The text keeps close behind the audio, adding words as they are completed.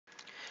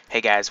Hey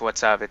guys,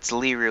 what's up? It's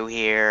Liru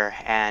here,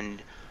 and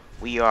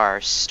we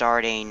are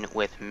starting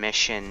with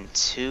Mission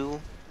 2.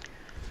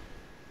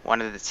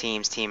 One of the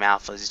teams, Team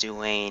Alpha, is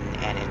doing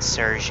an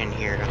insursion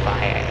here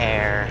via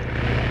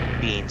air,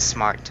 being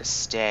smart to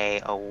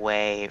stay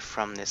away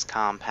from this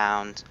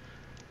compound.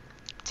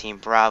 Team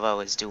Bravo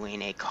is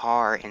doing a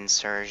car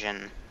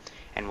insursion,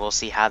 and we'll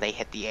see how they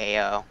hit the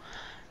AO.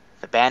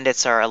 The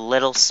bandits are a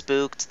little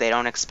spooked. They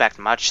don't expect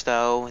much,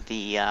 though.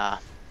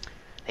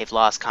 They've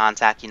lost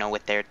contact,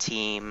 with their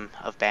team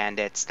of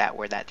bandits that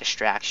were that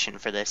distraction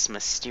for this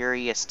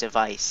mysterious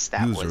device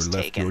that was User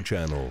left taken. your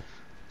channel.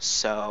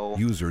 So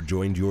User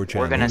joined your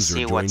channel. we're gonna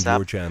see what's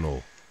up.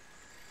 Channel.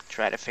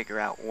 Try to figure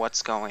out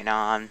what's going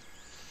on.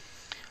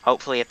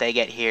 Hopefully, if they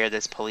get here,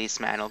 this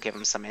policeman will give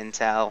them some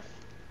intel.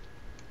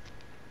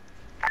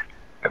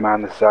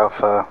 Command, this is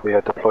Alpha. We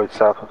are deployed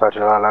south of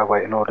Ajalala,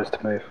 waiting orders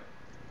to move.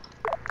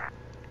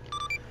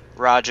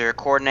 Roger,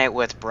 coordinate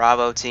with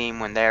Bravo team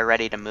when they're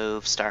ready to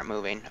move. Start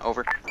moving.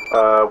 Over.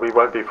 We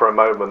won't be for a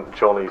moment.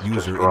 Johnny's just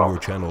User in dropped. your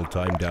channel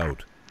timed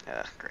out.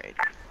 Great.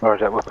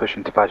 Roger, we're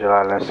pushing to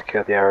Ajalala.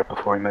 Secure the area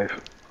before we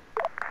move.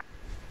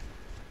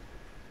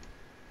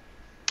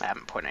 I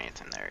haven't put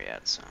anything there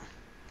yet, so.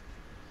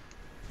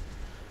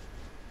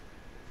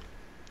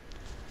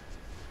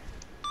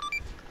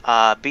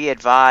 Be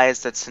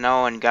advised that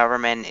Tanoan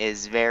government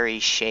is very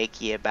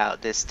shaky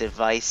about this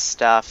device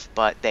stuff,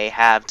 but they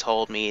have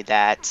told me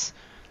that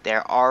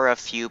there are a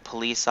few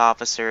police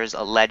officers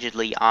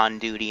allegedly on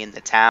duty in the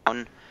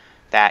town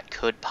that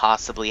could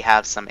possibly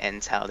have some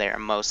intel. They are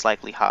most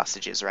likely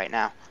hostages right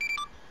now.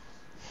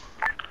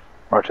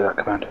 Roger that,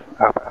 Command.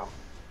 Alpha.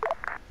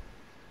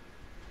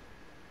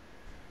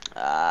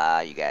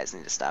 You guys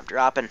need to stop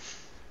dropping.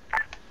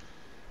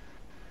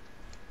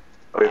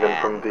 Moving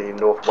from the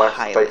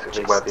northwest,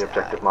 basically where the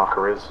objective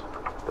marker is.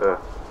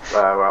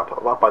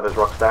 Up by those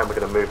rocks down, we're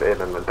going to move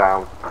in and then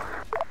down.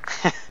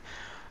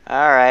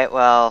 Alright,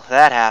 well,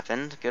 that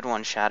happened. Good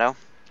one, Shadow.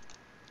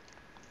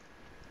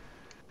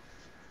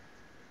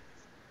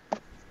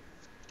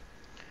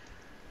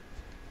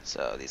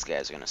 So, these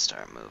guys are going to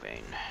start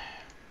moving.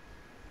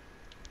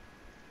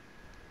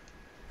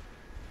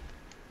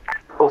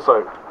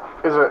 Also,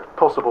 is it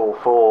possible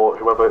for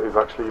whoever is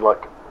actually,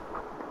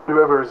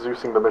 whoever is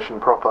using the mission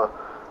proper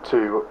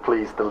to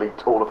please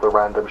delete all of the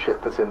random shit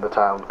that's in the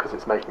town, because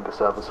it's making the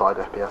server side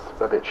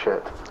FPS a bit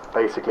shit.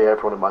 Basically,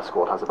 everyone in my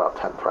squad has about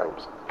 10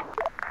 frames.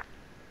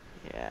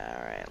 Yeah,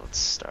 alright, let's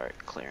start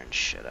clearing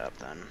shit up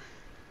then.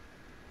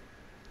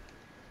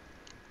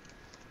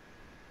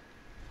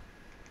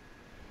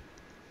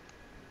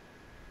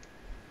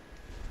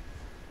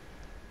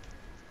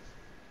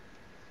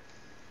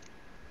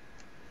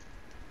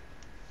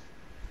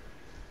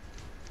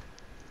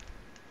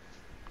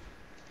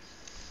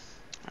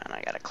 And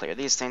I gotta clear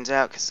these things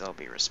out because they'll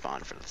be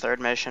respawned for the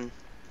third mission.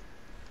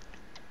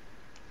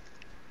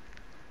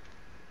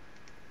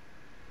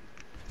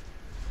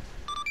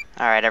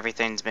 Alright,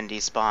 everything's been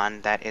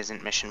despawned. That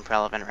isn't mission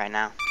relevant right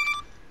now.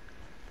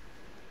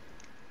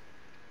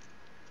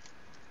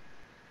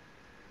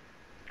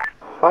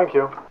 Thank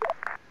you.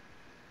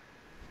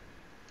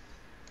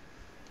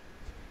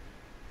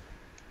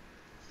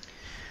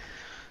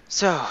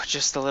 So,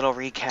 just a little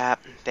recap.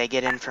 They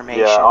get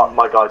information. Yeah,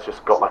 my guy's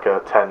just got like a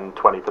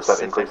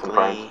 10-20% increase in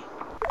frames.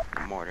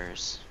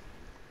 Mortars.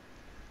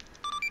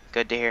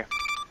 Good to hear.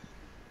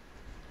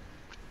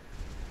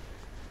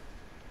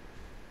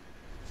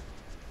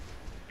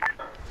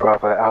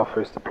 Bravo, Alpha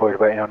is deployed,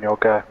 waiting on your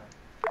go.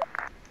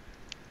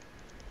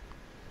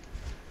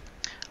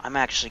 I'm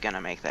actually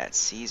gonna make that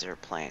Caesar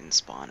plane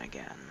spawn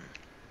again.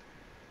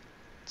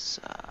 It's,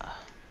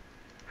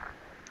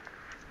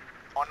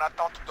 En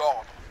attente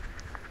d'ordre.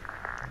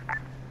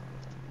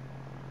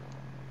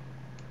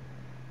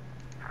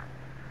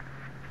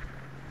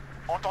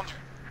 Entendu.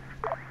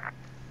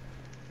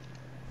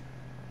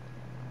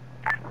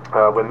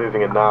 We're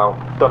moving in now.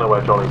 Don't know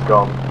where Johnny's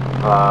gone.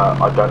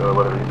 I don't know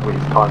whether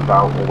he's timed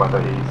out or whether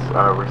he's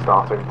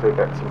restarting to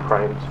get some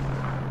frames.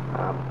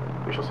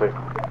 We shall see.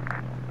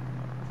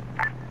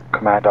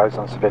 Command, eyes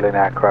on civilian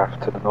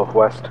aircraft to the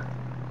northwest.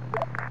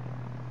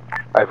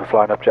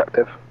 Overflying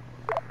objective.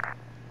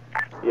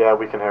 Yeah,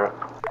 we can hear it.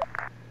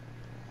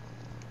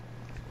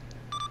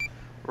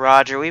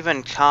 Roger, we've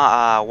been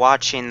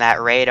watching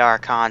that radar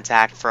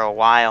contact for a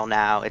while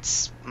now.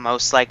 It's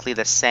most likely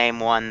the same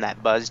one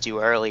that buzzed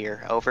you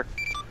earlier. Over.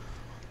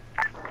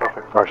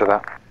 Copy. Roger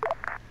that.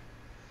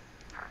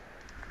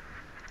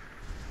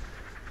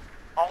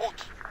 En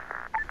route.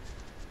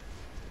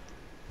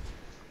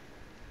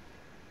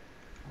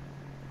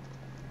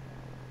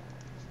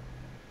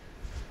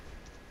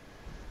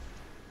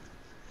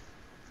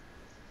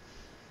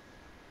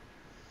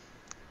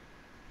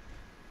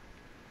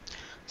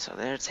 So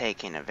they're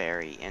taking a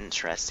very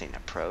interesting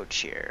approach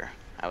here.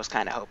 I was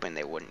kind of hoping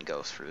they wouldn't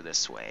go through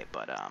this way,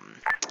 but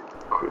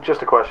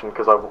Just a question,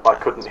 because I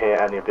couldn't hear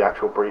any of the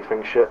actual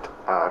briefing shit,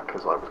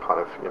 because I was kind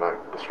of,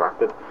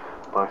 distracted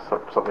by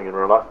something in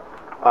real life.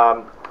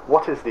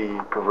 What is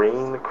the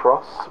green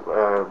cross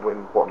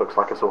in what looks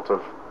like a sort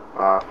of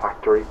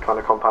factory kind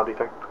of compoundy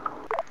thing?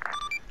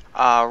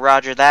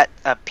 Roger, that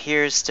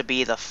appears to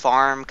be the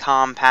farm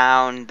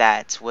compound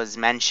that was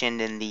mentioned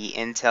in the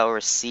intel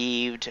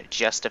received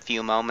just a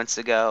few moments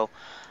ago.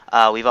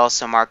 We've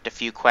also marked a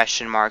few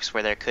question marks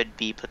where there could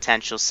be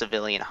potential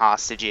civilian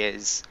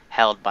hostages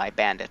held by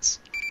bandits.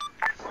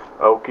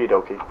 Okie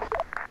dokie.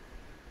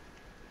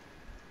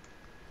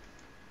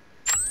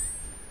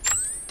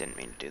 Didn't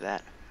mean to do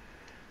that.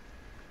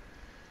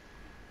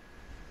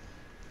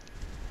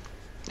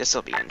 This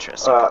will be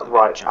interesting.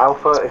 Right,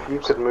 Alpha, if you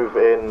could move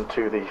in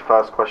to the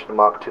first question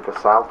mark to the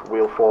south,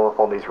 we'll form up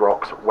on these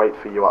rocks, wait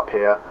for you up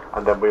here,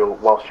 and then we'll,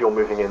 whilst you're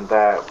moving in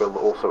there, we'll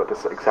also at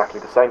this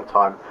exactly the same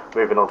time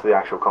move in onto the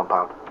actual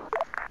compound.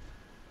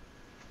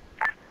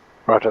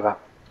 Roger that.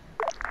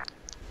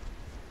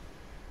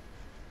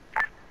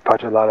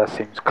 Vajralala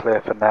seems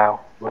clear for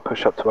now. We'll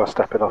push up to our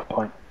stepping off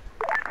point.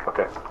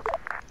 Okay.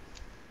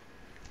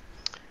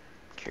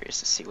 Curious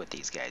to see what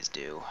these guys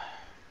do.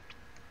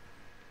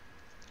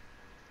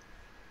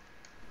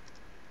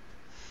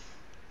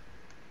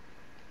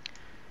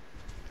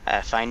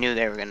 If I knew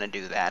they were going to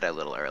do that a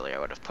little earlier, I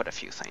would have put a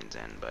few things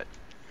in, but...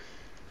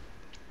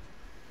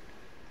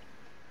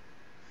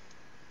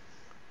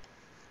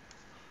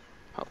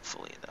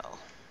 hopefully they'll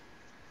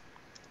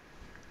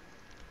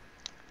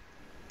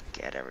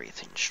get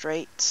everything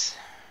straight.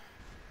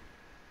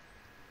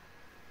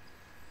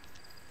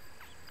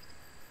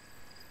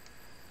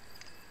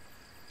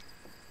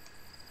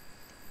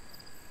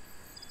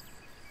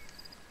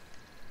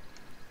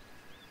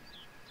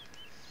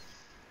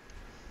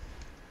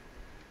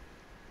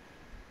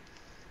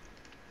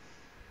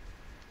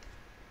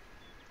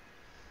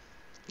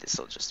 This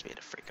will just be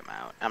to freak them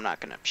out. I'm not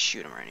gonna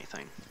shoot them or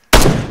anything.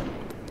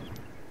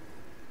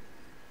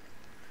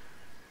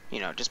 You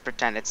know, just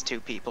pretend it's two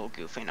people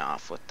goofing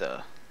off with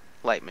the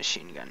light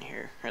machine gun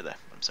here, or the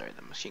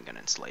machine gun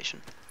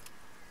installation.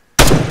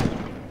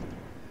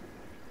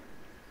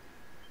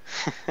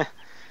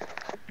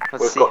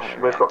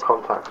 We've got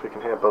contacts. We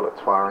can hear bullets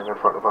firing in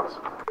front of us.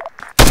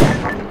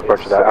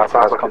 Roger that.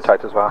 Alpha has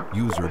contact as well.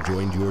 User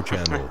joined your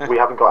channel. We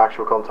haven't got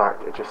actual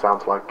contact. It just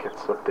sounds like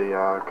it's at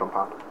the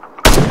compound.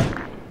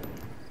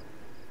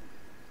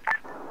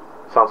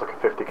 Sounds like a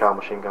 50 cal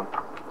machine gun.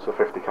 It's a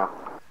 50 cal.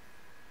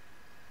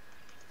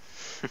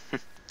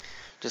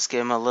 Just give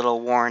them a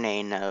little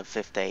warning of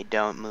if they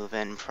don't move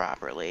in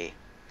properly,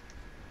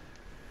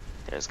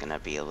 there's gonna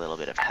be a little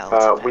bit of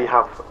hell. We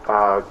have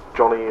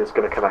Johnny is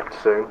going to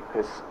connect soon.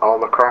 His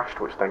armor crashed,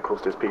 which then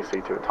caused his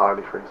PC to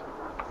entirely freeze.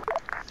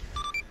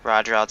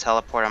 Roger, I'll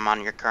teleport him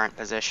on your current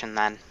position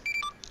then.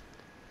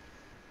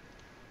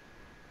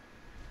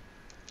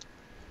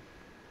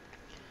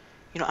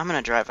 You know, I'm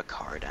gonna drive a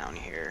car down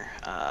here.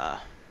 I'm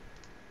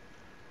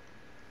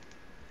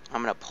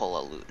gonna pull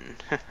a Luton.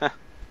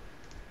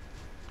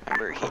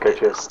 Remember, he did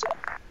this.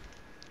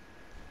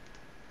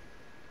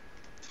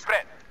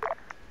 Spread.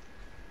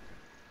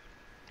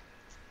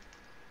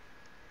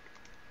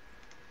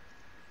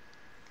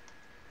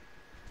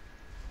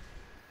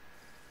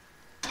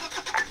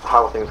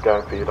 How are things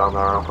going for you down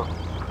there, Alpha?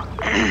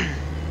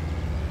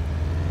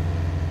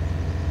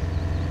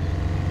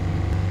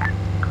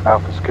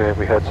 Alpha's good.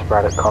 We heard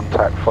sporadic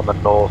contact from the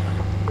north.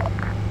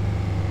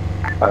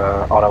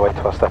 On our way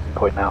to our stepping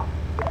point now.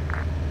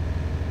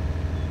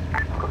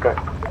 Okay.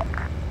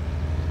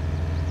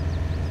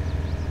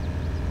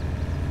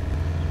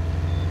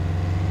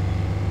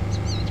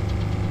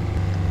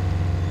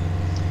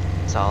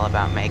 It's all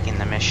about making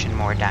the mission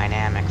more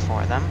dynamic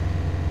for them.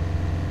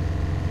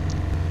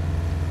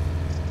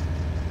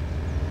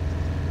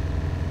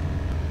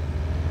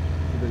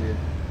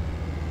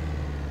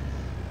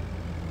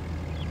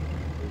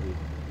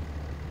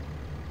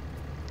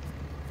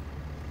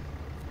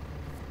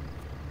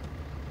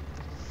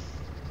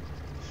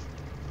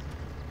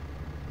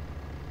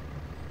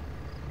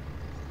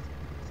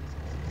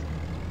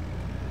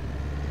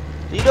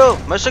 Lido,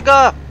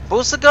 masyaga,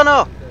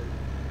 busagano,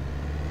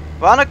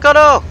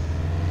 wanakano.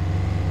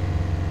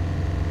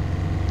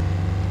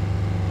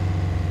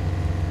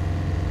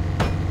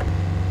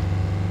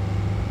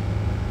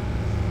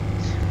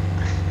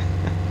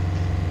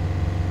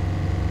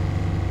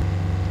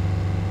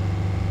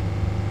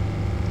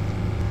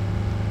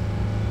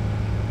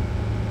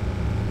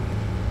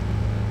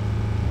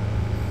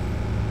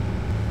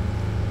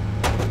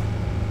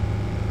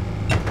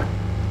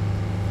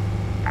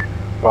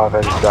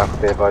 Bravo,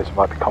 staff, be advised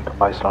might be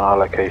compromised on our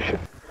location.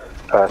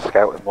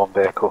 Scout in one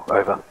vehicle,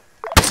 over.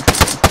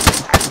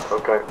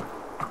 Okay.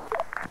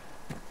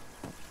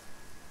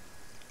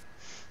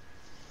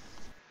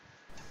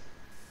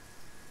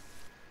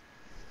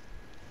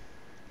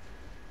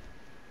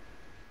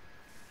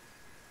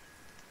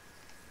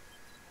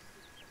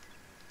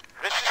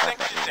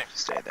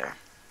 Stay there.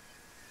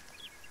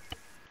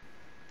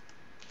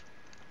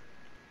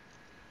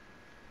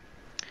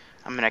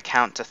 I'm gonna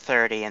count to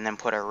 30 and then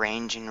put a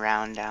ranging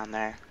round down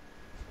there.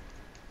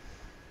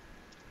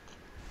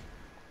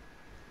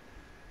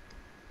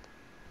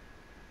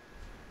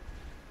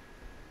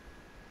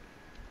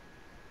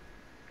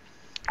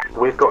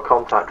 We've got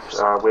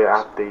contacts. We're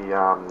at the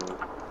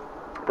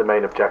the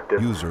main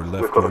objective. User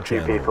left We've got your a few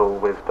channel. people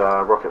with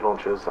rocket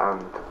launchers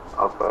and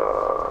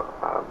other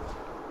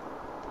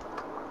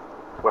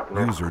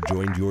weaponry. User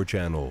joined your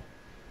channel.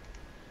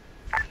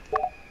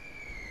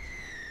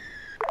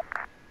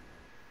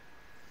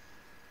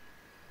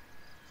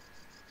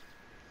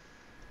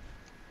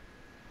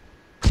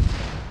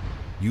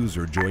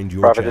 User joined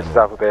your Bravo, this is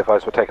channel. Alpha. Be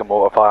advised, we're taking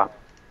mortar fire.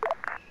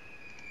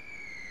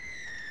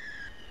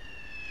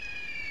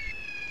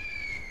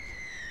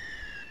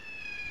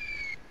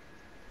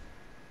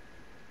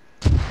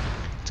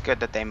 It's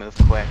good that they move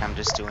quick. I'm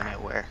just doing it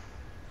where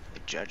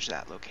they judge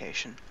that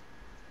location.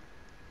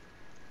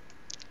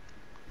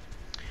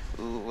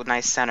 Ooh,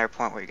 nice center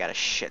point where you got a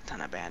shit ton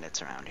of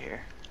bandits around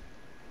here.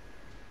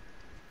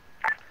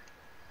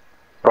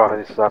 Bravo,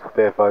 this is Alpha.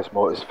 Be advised,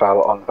 mortars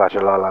fell on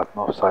Vajjalala,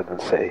 north side of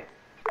the city.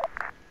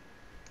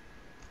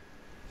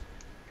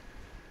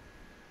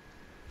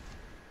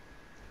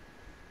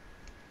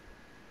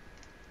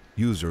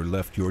 User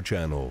left your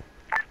channel.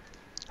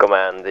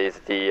 Command, is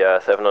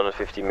the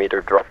 750 meter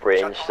drop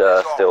range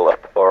still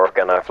up, or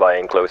can I fly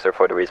in closer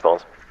for the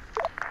response?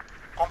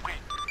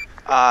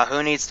 Compris.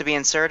 Who needs to be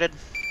inserted?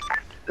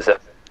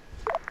 Zep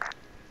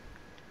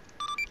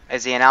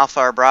Is he an Alpha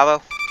or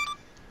Bravo?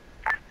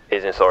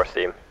 is in source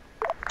team.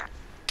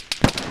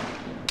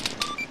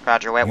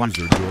 Roger, wait one.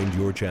 User joined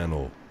your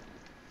channel.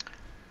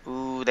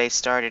 Ooh, they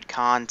started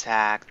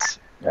contact.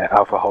 Yeah,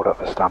 Alpha, hold up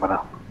for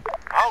stamina. En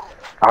route.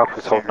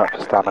 Alpha's holding up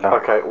for stamina.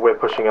 Okay, we're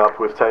pushing up.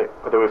 We've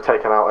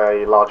taken out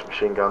a large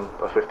machine gun,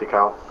 a 50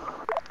 cal.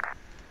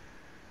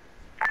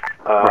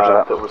 Roger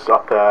that. That was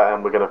up there,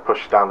 and we're going to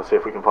push down to see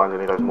if we can find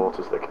any of those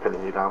mortars that can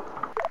pin you down.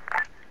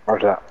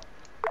 Roger that.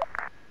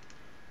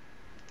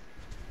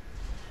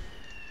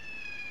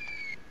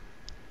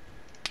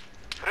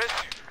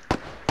 Reçu.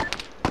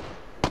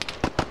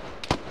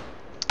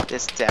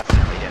 This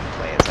definitely didn't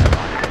play as I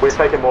wanted. We're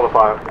taking mortar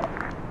fire. Roger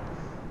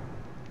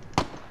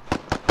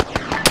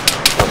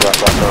that,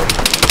 Bravo.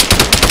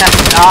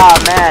 Ah,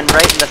 man,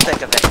 right in the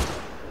thick of it.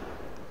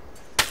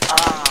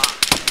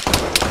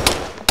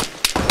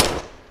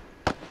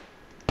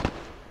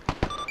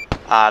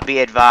 Be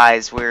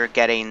advised, we're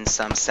getting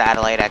some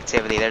satellite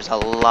activity. There's a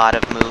lot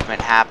of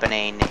movement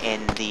happening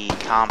in the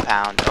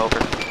compound. Over.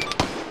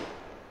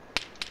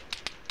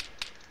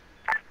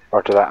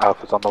 Roger that,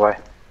 Alpha's on the way.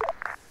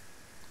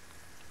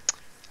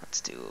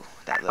 Let's do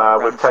that little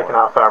run We've taken for it.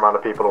 out a fair amount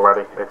of people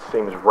already. It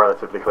seems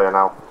relatively clear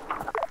now.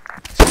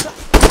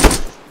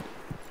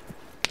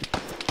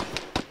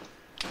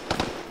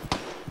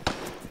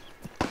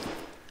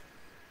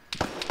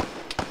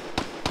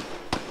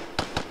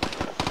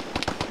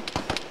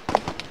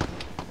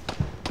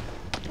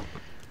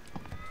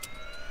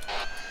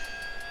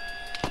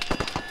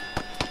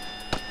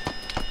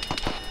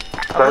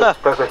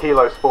 There's a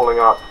helo spawning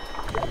up.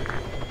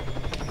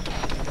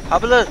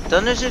 Habla,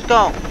 ¿dónde se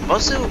go?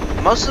 Mosu,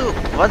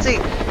 what's he?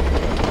 He's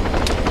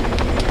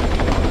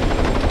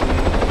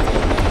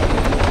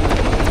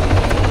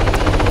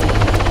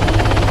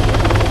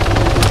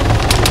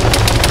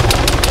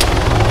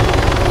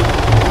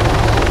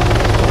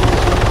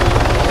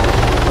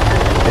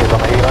on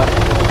the helo.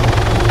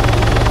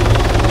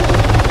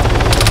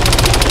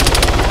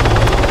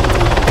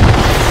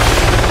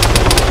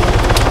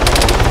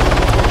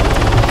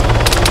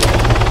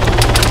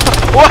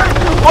 What?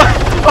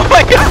 Oh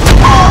my god!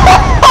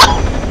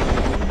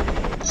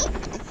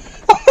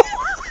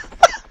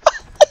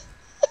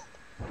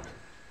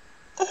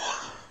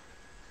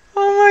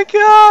 Oh my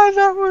god,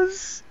 that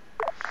was...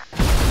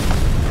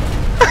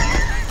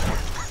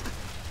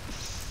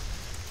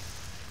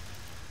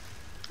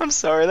 I'm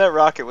sorry, that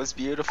rocket was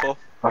beautiful.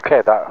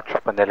 Okay, that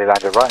chopper nearly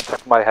landed right on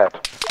top of my head.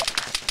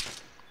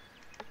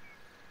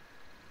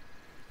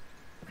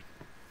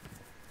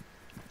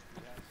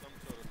 We have some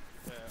sort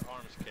of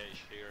arms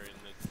cache here in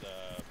this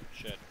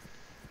shed.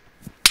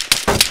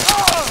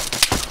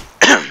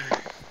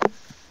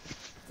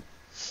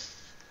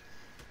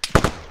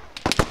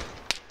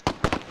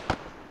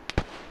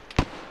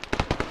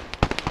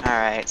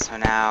 Alright, so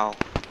now...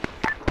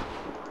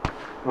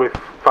 We've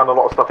found a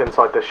lot of stuff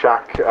inside this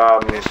shack.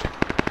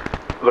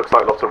 Looks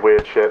like lots of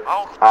weird shit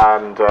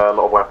and a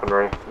lot of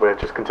weaponry. We're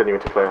just continuing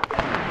to clear.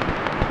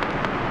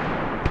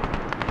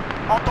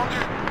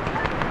 Entendu.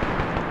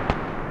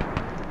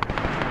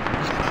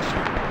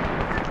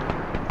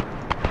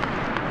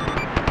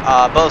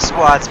 Both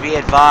squads, be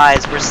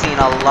advised, we're seeing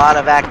a lot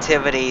of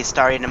activity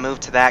starting to move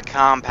to that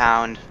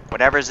compound.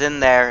 Whatever's in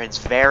there, it's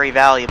very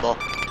valuable.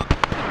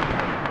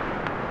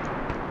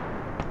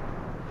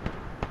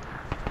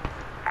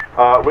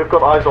 We've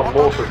got eyes on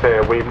mortars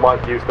here. We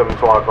might use them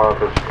to our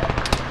advantage.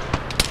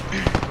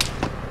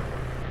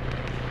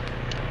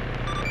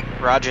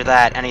 Roger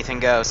that, anything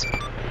goes.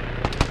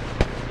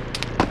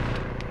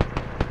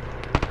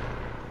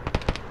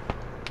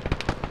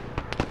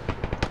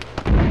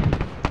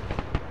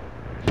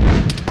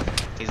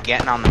 He's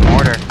getting on the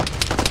mortar.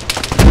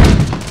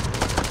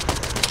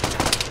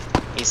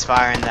 He's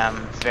firing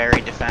them very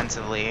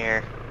defensively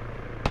here.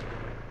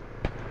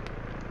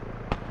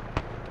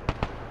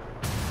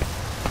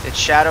 Did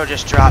Shadow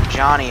just drop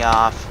Johnny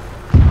off?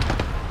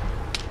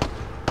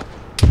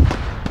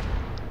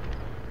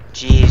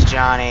 Jeez,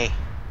 Johnny.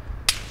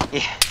 Yeah,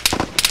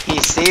 he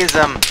sees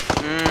him.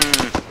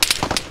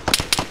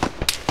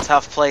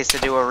 Tough place to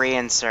do a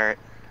reinsert.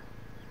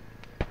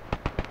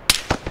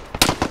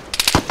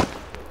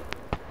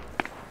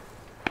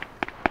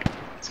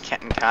 It's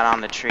getting caught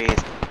on the trees.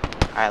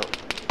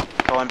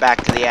 Alright, going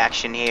back to the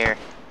action here.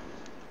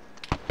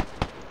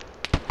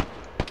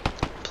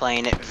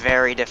 Playing it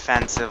very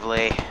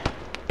defensively.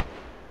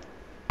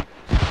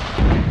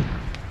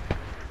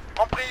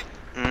 Compris.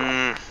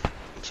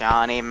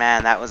 Johnny,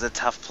 man, that was a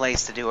tough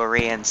place to do a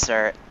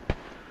reinsert.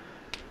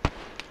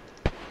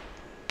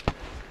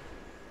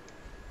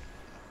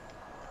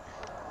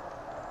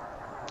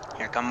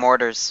 Here come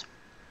mortars.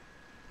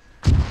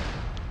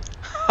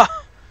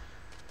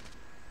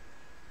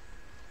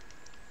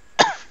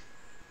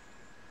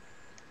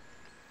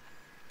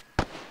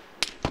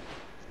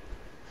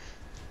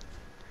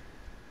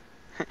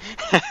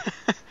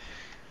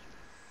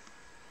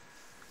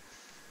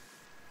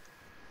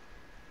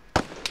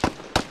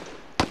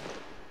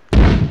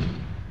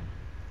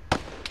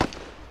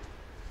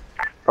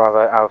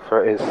 Bravo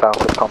Alpha is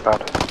south of compound.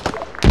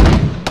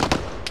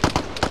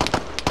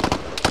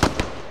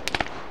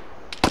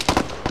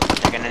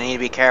 They're gonna need to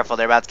be careful,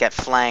 they're about to get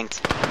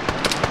flanked.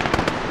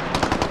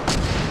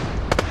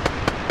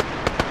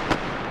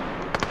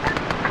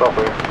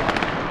 Copy.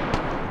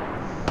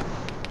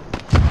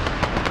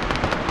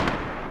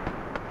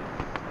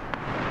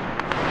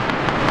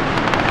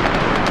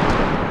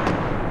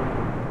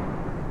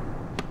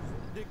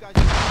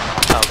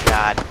 Oh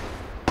god.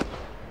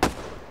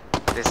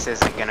 This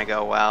isn't gonna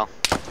go well.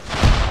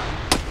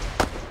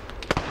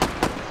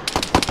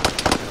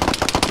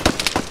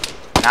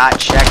 Not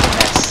checking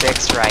that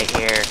 6 right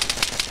here.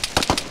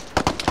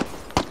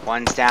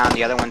 One's down,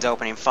 the other one's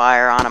opening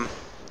fire on him.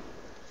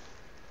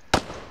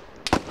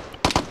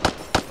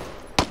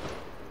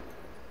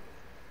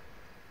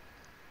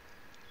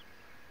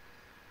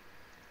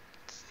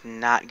 It's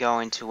not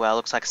going too well.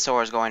 Looks like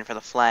Sora's going for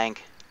the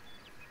flank.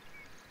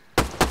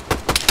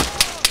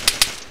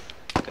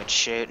 Good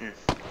shooting.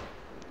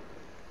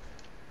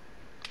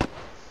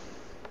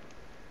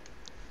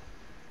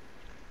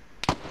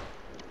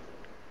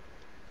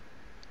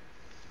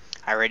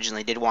 I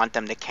originally did want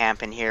them to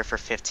camp in here for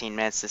 15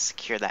 minutes to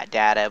secure that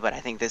data, but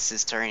I think this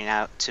is turning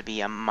out to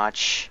be a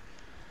much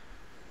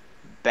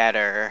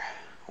better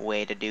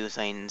way to do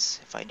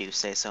things, if I do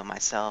say so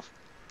myself.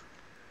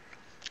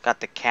 Got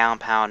the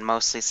compound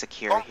mostly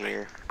secure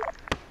here.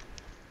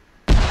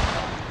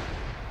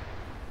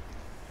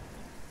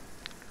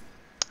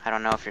 I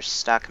don't know if you're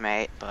stuck,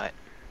 mate, but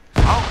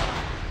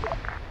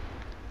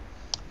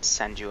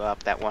send you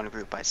up. That one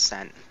group I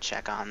sent,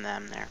 check on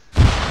them there.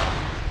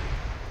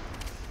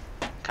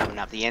 Coming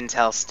up, the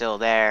intel's still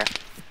there.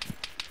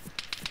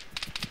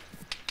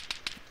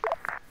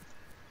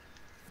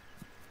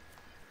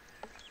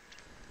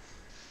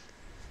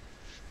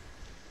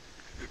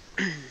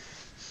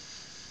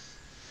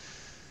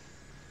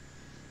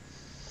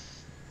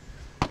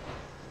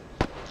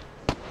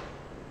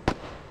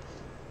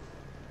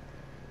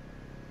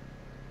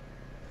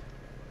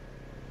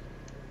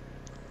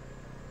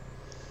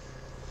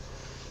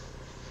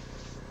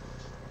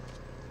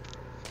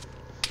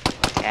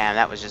 Damn,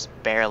 that was just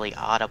barely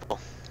audible.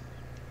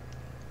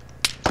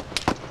 En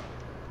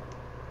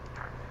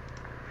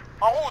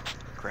route.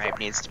 Grape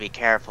needs to be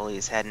careful.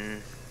 He's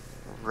heading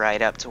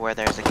right up to where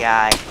there's a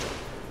guy.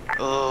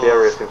 Ooh. The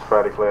area seems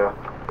fairly clear.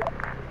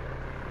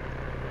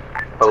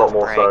 A lot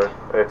more so.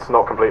 It's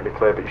not completely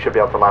clear, but you should be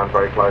able to land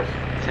very close.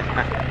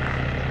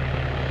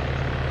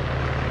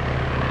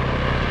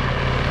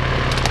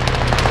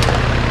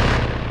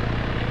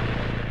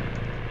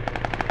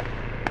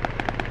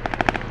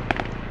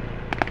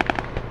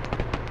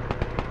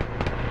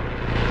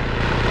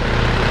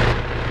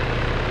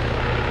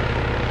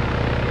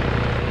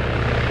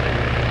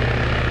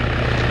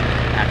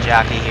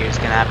 Jockey here's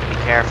gonna have to be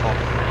careful.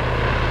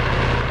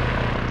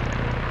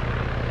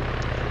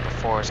 The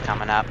 4 is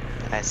coming up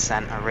that I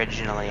sent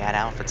originally at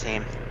Alpha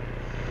Team.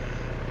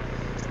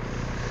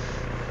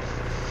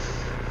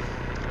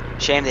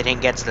 Shame they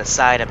didn't get to the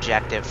side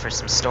objective for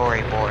some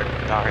storyboard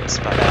darts,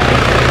 but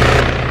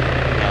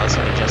this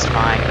will be just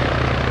fine.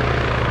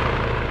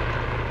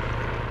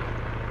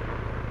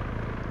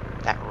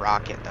 That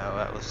rocket though,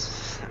 that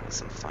was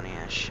some funny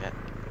ass shit.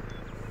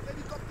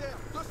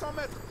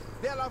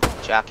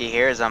 Jockey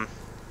hears him.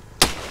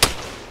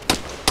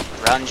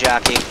 Run,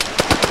 Jockey.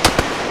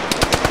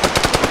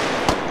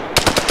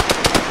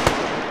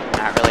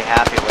 Not really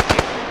happy with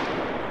you.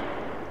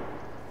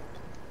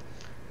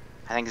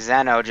 I think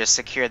Zeno just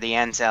secured the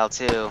intel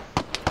too.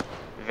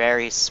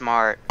 Very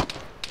smart.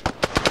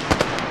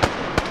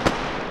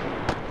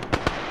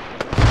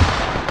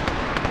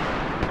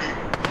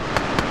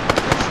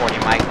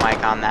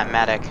 Mike on that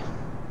medic.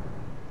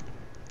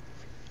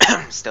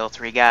 Still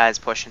 3 guys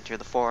pushing through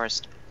the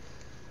forest.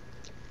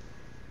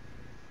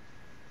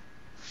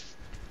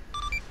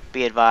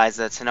 Be advised,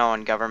 the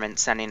Tanoan government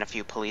sending a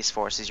few police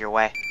forces your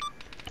way.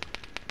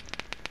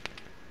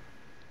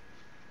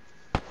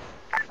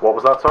 What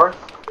was that, sorry?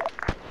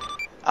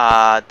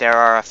 There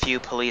are a few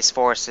police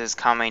forces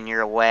coming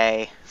your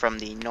way from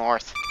the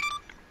north.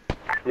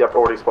 Yep,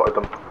 already spotted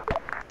them.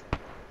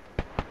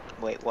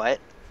 Wait, what?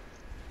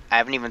 I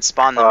haven't even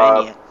spawned them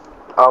in yet.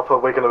 Alpha,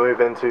 we're going to move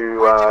into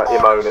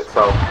Imone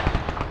itself.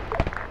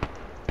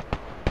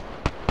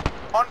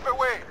 On the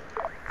way.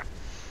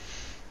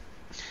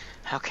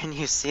 How can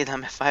you see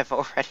them if I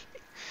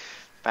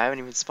haven't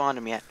even spawned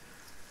them yet?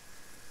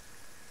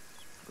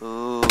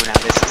 Ooh, now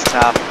this is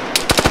tough.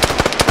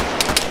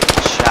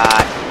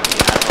 Shot.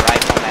 Not a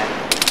rifleman.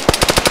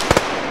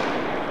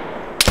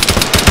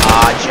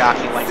 Ah,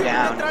 jockey went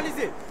down.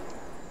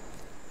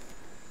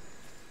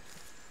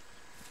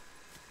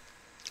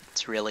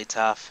 It's really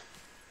tough.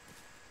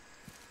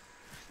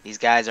 These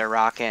guys are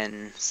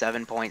rocking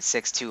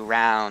 7.62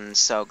 rounds,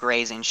 so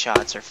grazing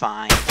shots are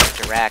fine.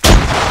 Direct.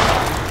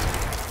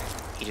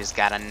 He just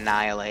got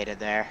annihilated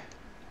there.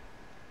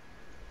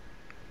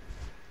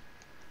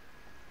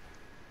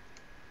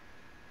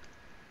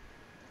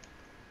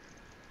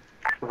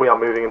 We are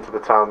moving into the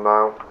town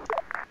now.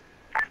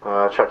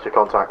 Check your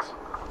contacts.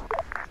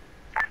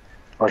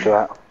 Roger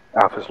that.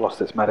 Alpha's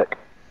lost its medic.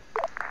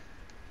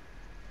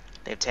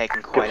 They've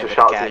taken Give quite us a a bit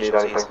shout of if you need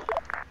casualties. anything.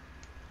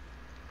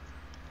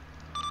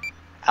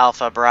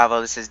 Alpha,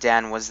 Bravo, this is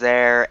Den. Was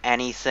there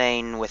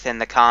anything within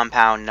the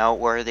compound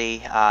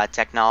noteworthy?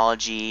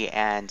 Technology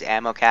and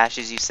ammo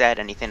caches, you said?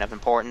 Anything of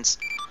importance?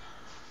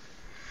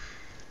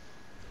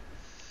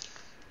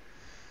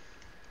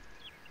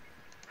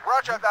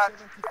 Roger that.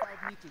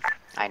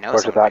 I know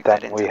Roger someone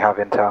that, picked Dan. that We intel. have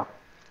intel.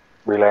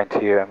 Relaying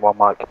to you in one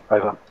mic.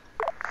 Over.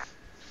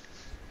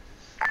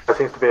 There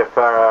seems to be a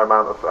fair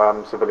amount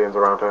of civilians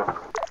around here.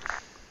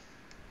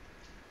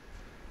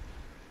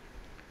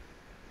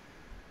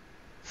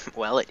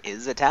 Well, it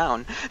is a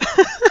town.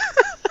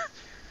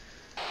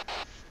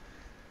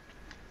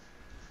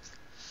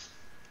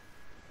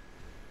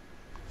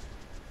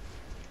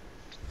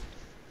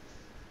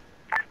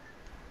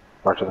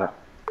 Roger that.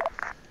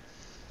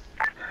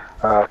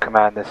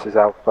 Command, this is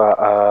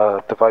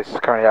Alpha. Device is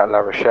currently at La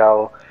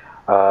Rochelle.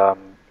 I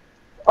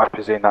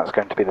presume that's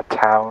going to be the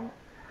town.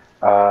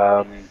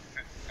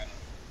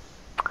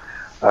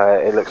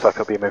 It looks like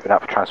I'll be moving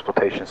out for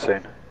transportation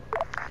soon.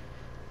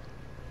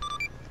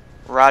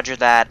 Roger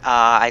that.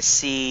 I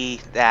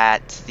see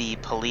that the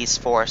police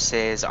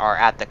forces are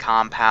at the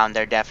compound.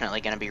 They're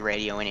definitely going to be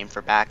radioing in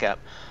for backup.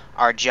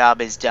 Our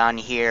job is done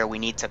here. We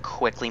need to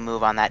quickly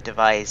move on that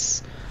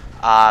device.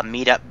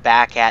 Meet up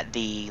back at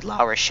the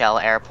La Rochelle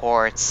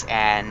airports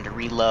and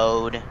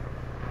reload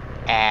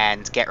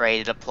and get ready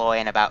to deploy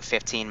in about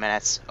 15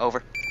 minutes.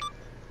 Over.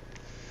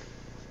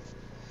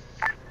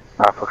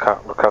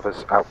 Alpha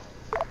recovers out.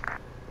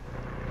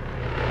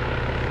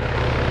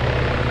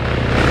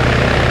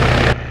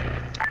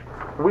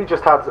 We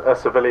just had a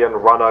civilian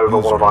run over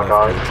one of our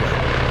guys.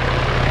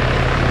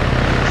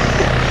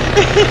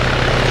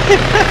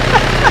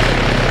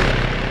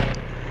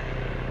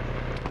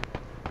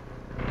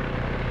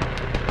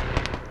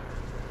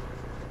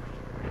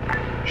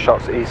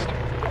 Shots east.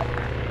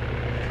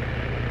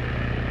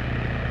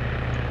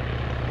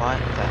 What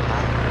the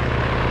hell?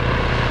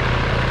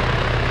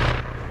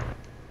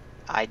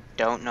 I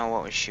don't know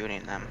what was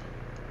shooting them.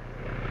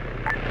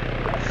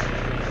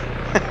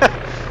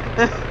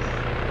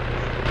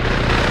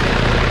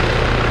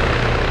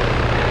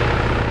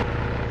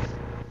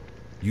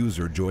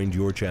 User joined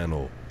your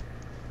channel.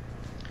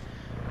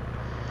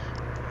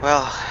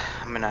 Well,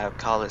 I'm gonna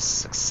call this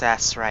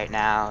success right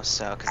now,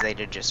 so, because they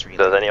did just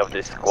reload. Does any of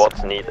these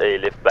squads need a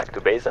lift back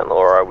to base, and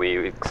or are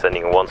we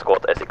sending one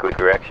squad as a quick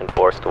reaction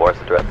force towards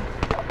the threat?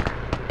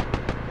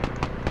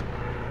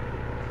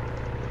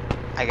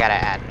 I gotta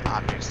add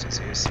objects to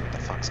Zeus, see what the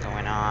fuck's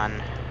going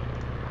on.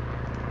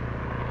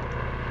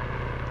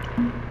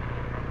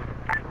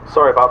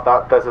 Sorry about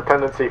that. There's a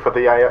tendency for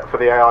the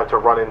AI to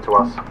run into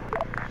us.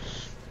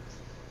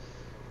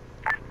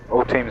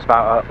 All teams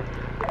mount up.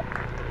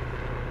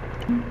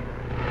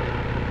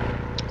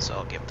 So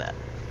I'll give that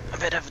a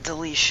bit of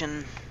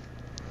deletion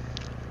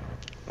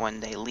when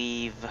they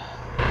leave.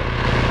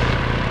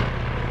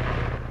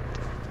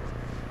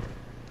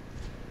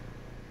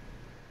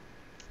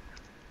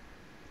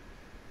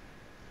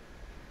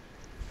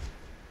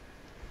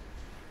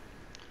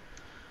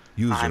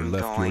 User I'm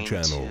left your going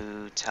channel.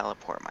 to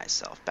teleport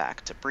myself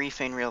back to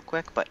briefing real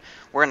quick, but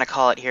we're going to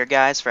call it here,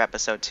 guys, for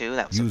episode 2.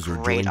 That was User a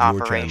great joined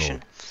your operation.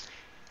 channel.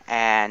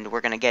 And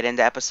we're going to get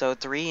into episode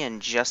 3 in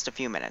just a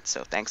few minutes.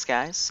 So thanks,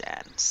 guys,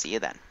 and see you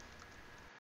then.